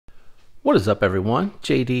What is up, everyone?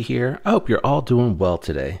 JD here. I hope you're all doing well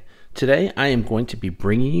today. Today I am going to be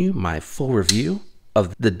bringing you my full review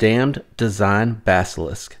of the Damned Design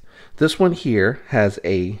Basilisk. This one here has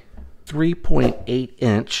a 3.8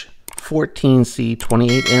 inch 14C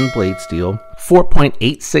 28N blade steel,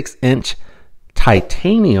 4.86 inch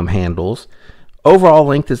titanium handles. Overall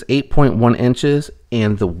length is 8.1 inches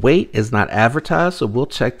and the weight is not advertised, so we'll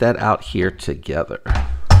check that out here together.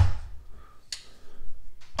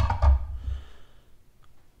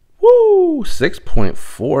 Woo!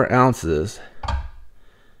 6.4 ounces.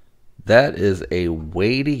 That is a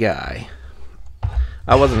weighty guy.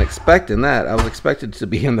 I wasn't expecting that. I was expected to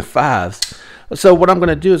be in the fives. So what I'm going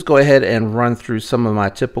to do is go ahead and run through some of my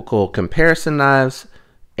typical comparison knives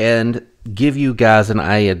and give you guys an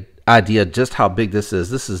idea just how big this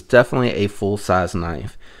is. This is definitely a full-size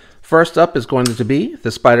knife. First up is going to be the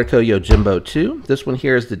Spyderco Yojimbo 2. This one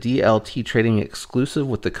here is the DLT Trading exclusive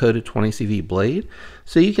with the coated 20CV blade.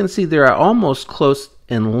 So you can see they are almost close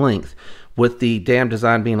in length, with the Damned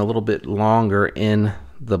Design being a little bit longer in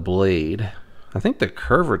the blade. I think the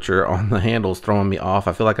curvature on the handle is throwing me off.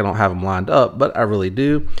 I feel like I don't have them lined up, but I really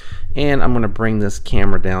do. And I'm going to bring this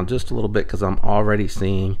camera down just a little bit because I'm already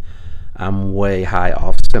seeing I'm way high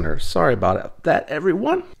off center. Sorry about that,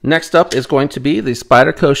 everyone. Next up is going to be the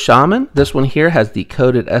Spyderco Shaman. This one here has the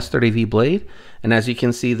coated S30V blade. And as you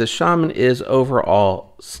can see, the Shaman is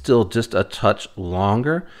overall still just a touch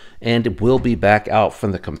longer and it will be back out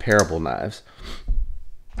from the comparable knives.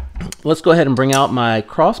 Let's go ahead and bring out my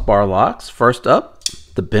crossbar locks. First up,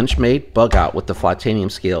 the Benchmade Bug Out with the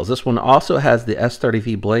Flitanium scales. This one also has the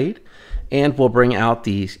S30V blade. And we'll bring out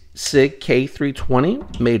the SIG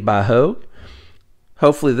K320 made by Hogue.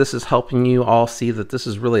 Hopefully this is helping you all see that this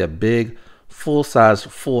is really a big, full-size,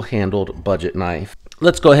 full-handled budget knife.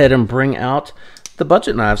 Let's go ahead and bring out the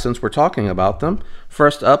budget knives since we're talking about them.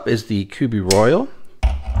 First up is the Kubi Royal.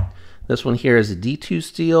 This one here is a D2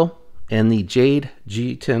 steel and the Jade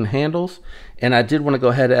G10 handles. And I did want to go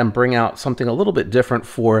ahead and bring out something a little bit different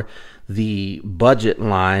for the budget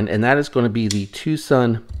line, and that is going to be the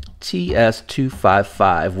Tucson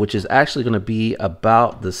TS255, which is actually going to be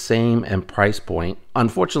about the same in price point.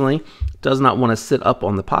 Unfortunately, does not want to sit up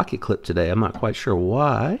on the pocket clip today. I'm not quite sure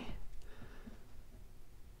why.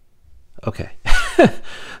 Okay.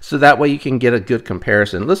 So that way you can get a good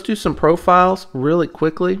comparison. Let's do some profiles really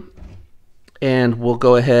quickly, and we'll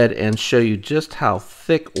go ahead and show you just how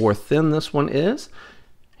thick or thin this one is.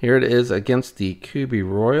 Here it is against the Kubi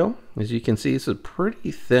Royal. As you can see, it's a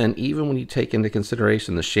pretty thin, even when you take into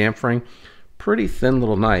consideration the chamfering, pretty thin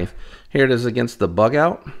little knife. Here it is against the Bug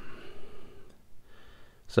Out.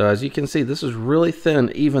 So as you can see, this is really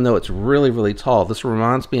thin, even though it's really, really tall. This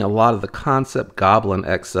reminds me a lot of the Concept Goblin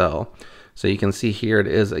XL. So you can see here it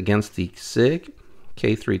is against the SIG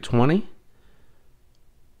K320.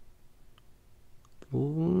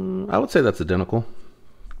 I would say that's identical.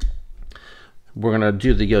 We're going to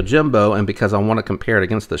do the Yojimbo, and because I want to compare it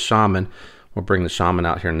against the Shaman, we'll bring the Shaman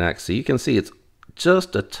out here next. So you can see it's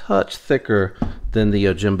just a touch thicker than the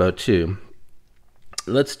Yojimbo 2.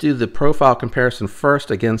 Let's do the profile comparison first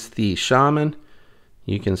against the Shaman.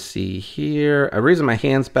 You can see here, the reason my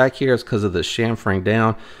hand's back here is because of the chamfering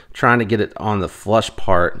down, trying to get it on the flush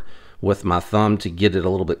part with my thumb to get it a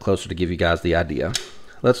little bit closer to give you guys the idea.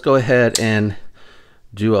 Let's go ahead and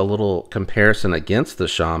do a little comparison against the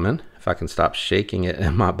Shaman. If I can stop shaking it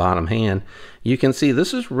in my bottom hand, you can see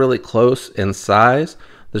this is really close in size.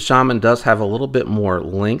 The Shaman does have a little bit more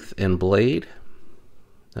length in blade.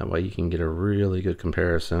 That way you can get a really good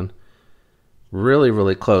comparison. Really,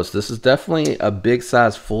 really close. This is definitely a big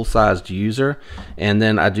size, full-sized user. And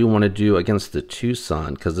then I do want to do against the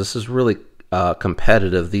Tucson because this is really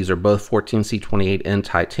competitive. These are both 14C28N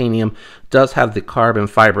titanium. Does have the carbon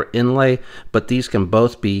fiber inlay, but these can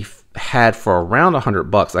both be had for around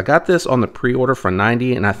 $100. I got this on the pre-order for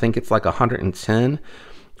 90, and I think it's like 110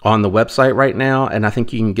 on the website right now, and I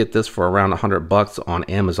think you can get this for around $100 on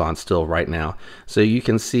Amazon still right now. So you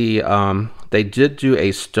can see they did do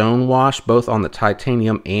a stone wash both on the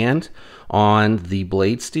titanium and on the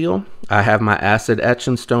blade steel. I have my acid etch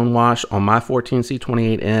and stone wash on my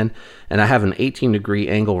 14C28N, and I have an 18-degree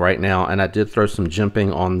angle right now, and I did throw some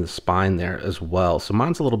jimping on the spine there as well. So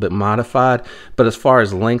mine's a little bit modified, but as far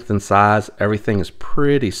as length and size, everything is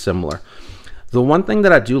pretty similar. The one thing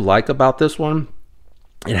that I do like about this one,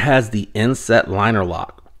 it has the inset liner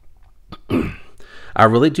lock. I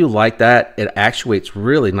really do like that. It actuates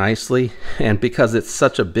really nicely, and because it's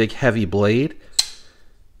such a big heavy blade,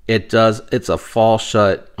 it's a fall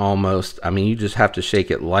shut almost. I mean, you just have to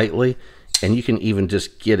shake it lightly and you can even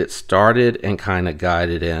just get it started and kind of guide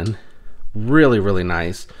it in. Really, really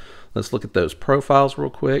nice. Let's look at those profiles real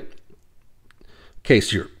quick. In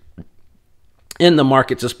case you're in the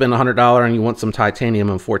market to spend $100 and you want some titanium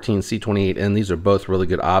and 14C28N, these are both really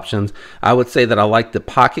good options. I would say that I like the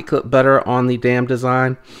pocket clip better on the dam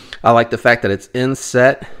design. I like the fact that it's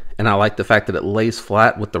inset, and I like the fact that it lays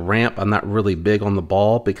flat with the ramp. I'm not really big on the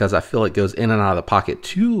ball because I feel it goes in and out of the pocket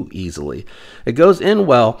too easily. It goes in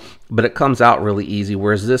well, but it comes out really easy,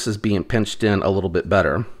 whereas this is being pinched in a little bit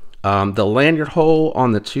better. The lanyard hole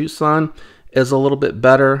on the Tucson is a little bit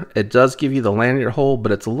better. It does give you the lanyard hole,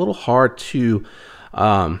 but it's a little hard to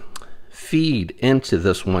feed into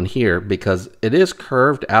this one here because it is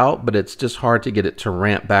curved out, but it's just hard to get it to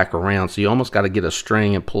ramp back around. So you almost got to get a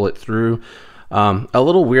string and pull it through. A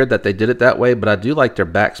little weird that they did it that way, but I do like their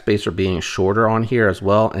backspacer being shorter on here as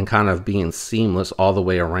well and kind of being seamless all the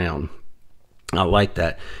way around. I like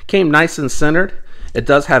that. Came nice and centered. It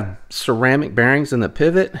does have ceramic bearings in the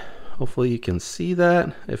pivot. Hopefully you can see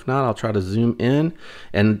that. If not, I'll try to zoom in.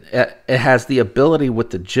 And it has the ability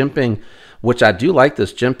with the jimping, which I do like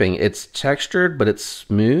this jimping. It's textured, but it's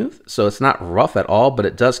smooth. So it's not rough at all, but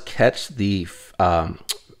it does catch the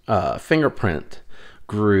fingerprint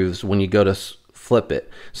grooves when you go to flip it.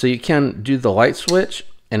 So you can do the light switch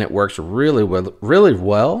and it works really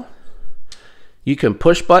well. You can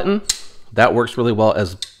push button. That works really well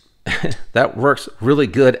as that works really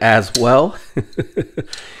good as well.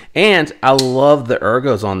 And I love the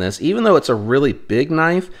ergos on this. Even though it's a really big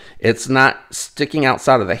knife, it's not sticking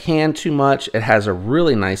outside of the hand too much. It has a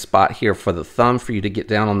really nice spot here for the thumb for you to get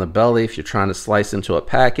down on the belly if you're trying to slice into a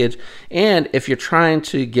package. And if you're trying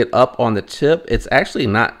to get up on the tip, it's actually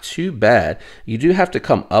not too bad. You do have to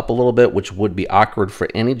come up a little bit, which would be awkward for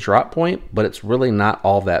any drop point, but it's really not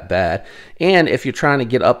all that bad. And if you're trying to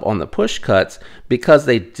get up on the push cuts, because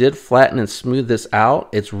they did flatten and smooth this out,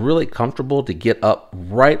 it's really comfortable to get up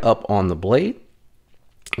right up on the blade.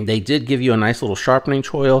 They did give you a nice little sharpening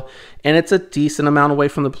choil, and it's a decent amount away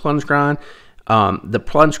from the plunge grind. The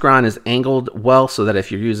plunge grind is angled well so that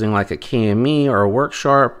if you're using like a KME or a work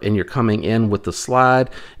sharp and you're coming in with the slide,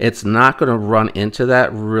 it's not going to run into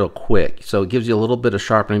that real quick. So it gives you a little bit of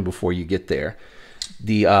sharpening before you get there.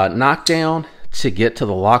 The knockdown to get to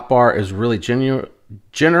the lock bar is really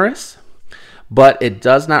generous, but it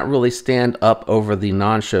does not really stand up over the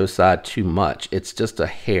non-show side too much. It's just a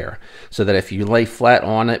hair, so that if you lay flat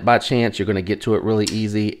on it by chance, you're going to get to it really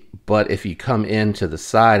easy. But if you come in to the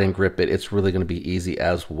side and grip it, it's really going to be easy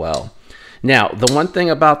as well. Now, the one thing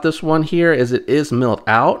about this one here is it is milled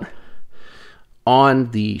out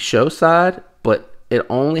on the show side, but it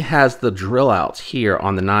only has the drill outs here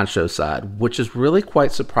on the non-show side, which is really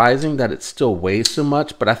quite surprising that it still weighs so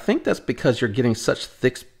much. But I think that's because you're getting such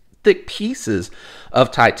thick pieces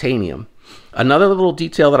of titanium. Another little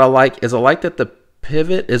detail that I like is I like that the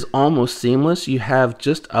pivot is almost seamless. You have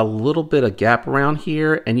just a little bit of gap around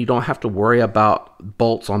here, and you don't have to worry about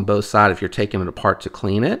bolts on both sides if you're taking it apart to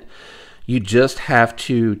clean it. You just have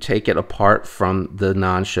to take it apart from the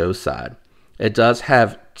non-show side. It does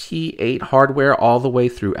have T8 hardware all the way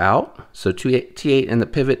throughout. So T8 in the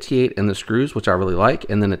pivot, T8 in the screws, which I really like,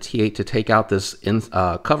 and then a T8 to take out this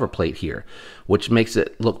cover plate here, which makes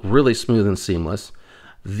it look really smooth and seamless.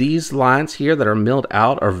 These lines here that are milled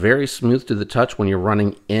out are very smooth to the touch when you're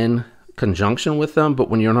running in conjunction with them,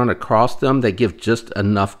 but when you're running across them, they give just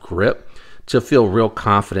enough grip to feel real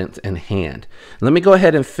confident in hand. Let me go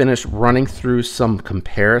ahead and finish running through some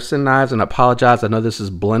comparison knives, and I apologize, I know this is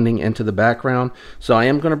blending into the background, so I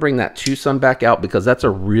am going to bring that Tucson back out because that's a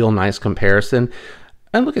real nice comparison.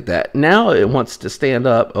 And look at that, now it wants to stand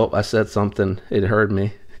up. Oh, I said something, it heard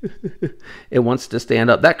me. It wants to stand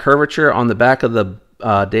up. That curvature on the back of the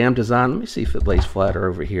dam design, let me see if it lays flatter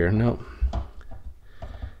over here. Nope.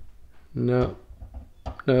 Nope.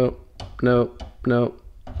 Nope. Nope. Nope.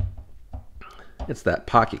 It's that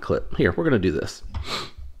pocket clip. Here, we're going to do this.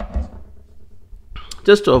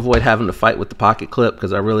 Just to avoid having to fight with the pocket clip,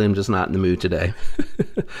 because I really am just not in the mood today.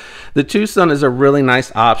 The Tucson is a really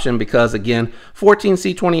nice option because, again,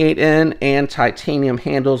 14C28N and titanium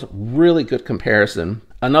handles, really good comparison.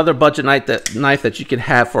 Another budget knife that you can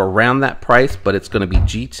have for around that price, but it's going to be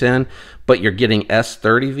G10, but you're getting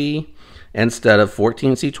S30V instead of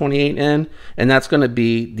 14C28N, and that's going to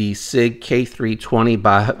be the SIG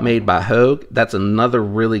K320 made by Hogue. That's another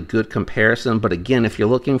really good comparison, but again, if you're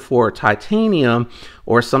looking for titanium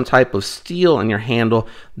or some type of steel in your handle,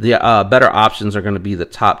 the better options are going to be the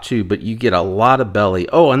top two, but you get a lot of belly.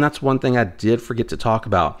 Oh, and that's one thing I did forget to talk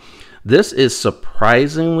about. This is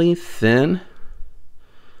surprisingly thin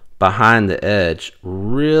behind the edge,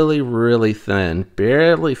 really thin,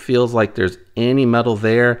 barely feels like there's any metal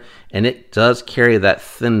there, and it does carry that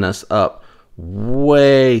thinness up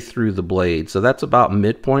way through the blade. So that's about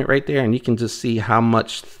midpoint right there, and you can just see how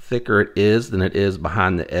much thicker it is than it is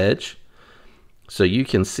behind the edge. So you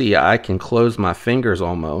can see I can close my fingers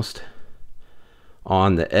almost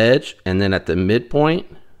on the edge, and then at the midpoint,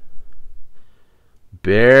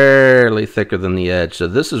 barely thicker than the edge. So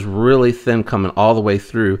this is really thin coming all the way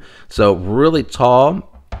through. So really tall,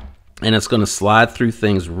 and it's going to slide through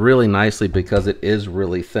things really nicely because it is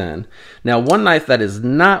really thin. Now, one knife that is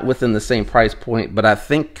not within the same price point, but I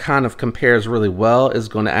think kind of compares really well, is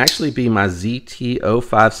going to actually be my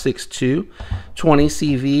ZT-0562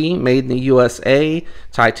 20CV, made in the USA,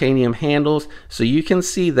 titanium handles. So you can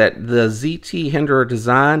see that the ZT Hinderer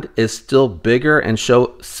design is still bigger, and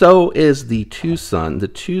so is the Tucson. The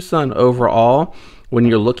Tucson overall, when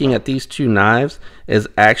you're looking at these two knives, is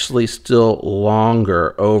actually still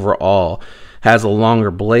longer overall. Has a longer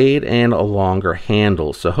blade and a longer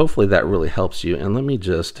handle. So hopefully that really helps you. And let me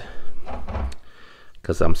just,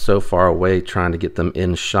 because I'm so far away trying to get them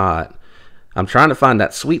in shot, I'm trying to find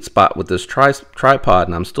that sweet spot with this tripod,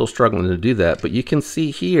 and I'm still struggling to do that. But you can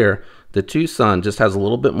see here, the Tucson just has a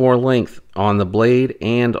little bit more length on the blade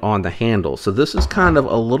and on the handle. So this is kind of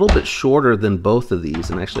a little bit shorter than both of these.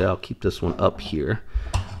 And actually, I'll keep this one up here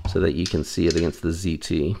so that you can see it against the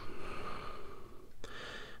ZT.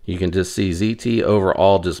 You can just see ZT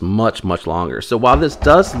overall just much, much longer. So while this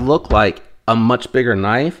does look like a much bigger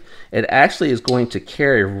knife, it actually is going to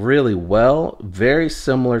carry really well, very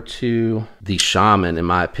similar to the Shaman in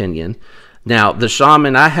my opinion. Now, the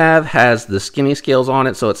Shaman I have has the skinny scales on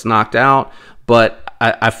it, so it's knocked out, but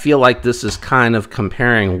I feel like this is kind of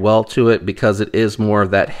comparing well to it because it is more of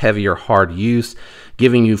that heavier, hard use,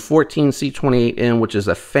 giving you 14C28N, which is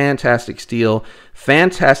a fantastic steel,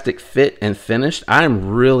 fantastic fit and finish. I'm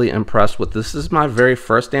really impressed with this. This is my very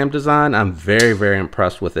first damn design. I'm very, very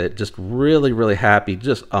impressed with it. Just really, really happy.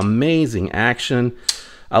 Just amazing action.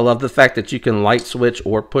 I love the fact that you can light switch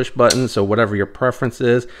or push button, so whatever your preference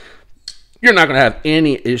is, you're not going to have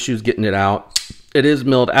any issues getting it out. It is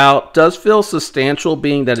milled out. Does feel substantial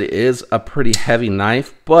being that it is a pretty heavy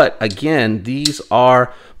knife. But again, these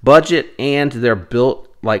are budget and they're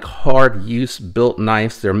built like hard use built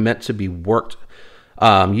knives. They're meant to be worked,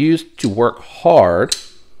 used to work hard.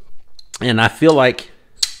 And I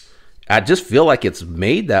just feel like it's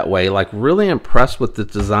made that way. Like really impressed with the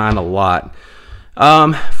design a lot.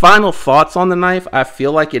 Final thoughts on the knife. I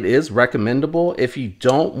feel like it is recommendable. If you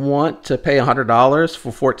don't want to pay $100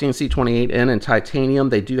 for 14C28N and titanium,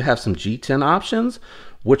 they do have some G10 options,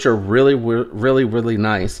 which are really, really, really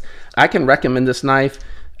nice. I can recommend this knife,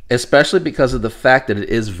 especially because of the fact that it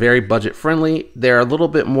is very budget friendly. They're a little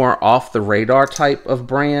bit more off the radar type of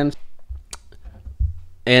brand.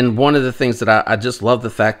 And one of the things that I just love the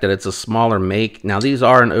fact that it's a smaller make. Now, these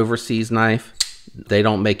are an overseas knife. They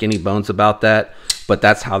don't make any bones about that, but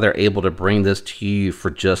that's how they're able to bring this to you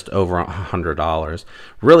for just over $100.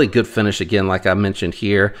 Really good finish again, like I mentioned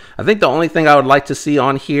here. I think the only thing I would like to see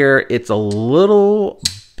on here, it's a little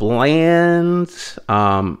bland,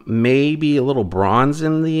 maybe a little bronze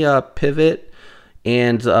in the pivot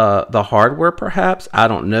and the hardware perhaps, I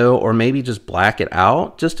don't know, or maybe just black it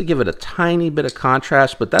out just to give it a tiny bit of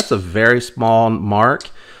contrast, but that's a very small mark.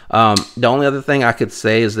 The only other thing I could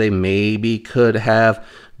say is they maybe could have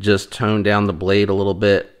just toned down the blade a little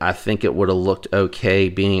bit. I think it would have looked okay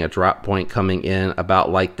being a drop point coming in about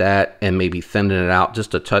like that, and maybe thinning it out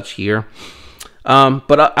just a touch here.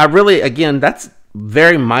 But I really, again, that's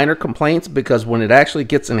very minor complaints because when it actually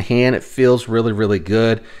gets in hand, it feels really, really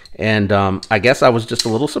good. And I guess I was just a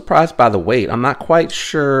little surprised by the weight. I'm not quite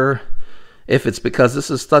sure if it's because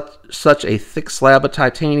this is such a thick slab of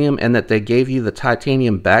titanium and that they gave you the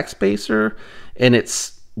titanium backspacer and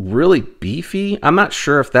it's really beefy. I'm not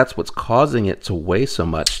sure if that's what's causing it to weigh so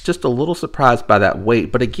much. Just a little surprised by that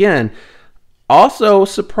weight. But again, also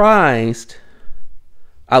surprised.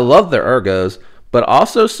 I love the ergos, but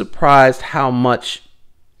also surprised how much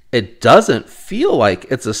it doesn't feel like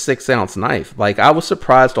it's a 6-ounce knife. Like, I was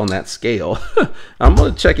surprised on that scale. I'm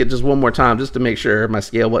going to check it just one more time just to make sure my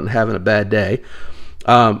scale wasn't having a bad day.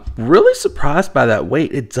 Really surprised by that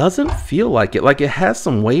weight. It doesn't feel like it. Like, it has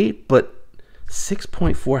some weight, but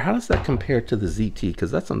 6.4, how does that compare to the ZT?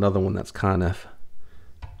 Because that's another one that's kind of...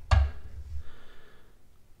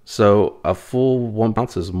 So, a full 1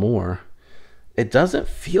 ounce is more. It doesn't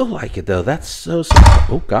feel like it, though. That's so...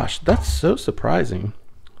 Oh, gosh, that's so surprising.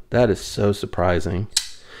 That is so surprising.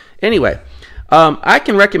 Anyway, I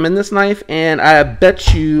can recommend this knife, and I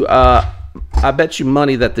bet you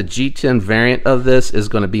money that the G10 variant of this is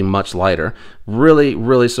going to be much lighter. Really,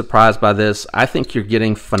 really surprised by this. I think you're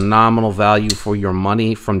getting phenomenal value for your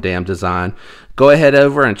money from Damn Design. Go ahead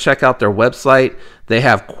over and check out their website. They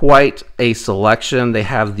have quite a selection. They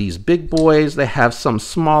have these big boys. They have some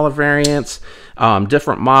smaller variants,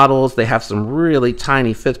 different models. They have some really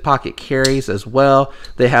tiny 5th pocket carries as well.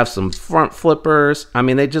 They have some front flippers. I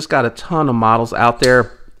mean, they just got a ton of models out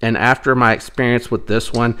there. And after my experience with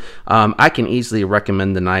this one, I can easily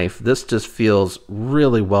recommend the knife. This just feels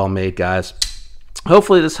really well made, guys.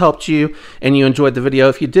 Hopefully this helped you and you enjoyed the video.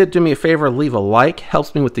 If you did, do me a favor, leave a like.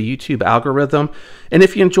 Helps me with the YouTube algorithm. And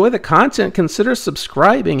if you enjoy the content, consider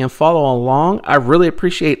subscribing and follow along. I really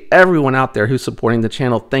appreciate everyone out there who's supporting the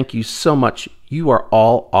channel. Thank you so much. You are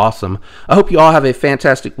all awesome. I hope you all have a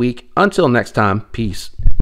fantastic week. Until next time, peace.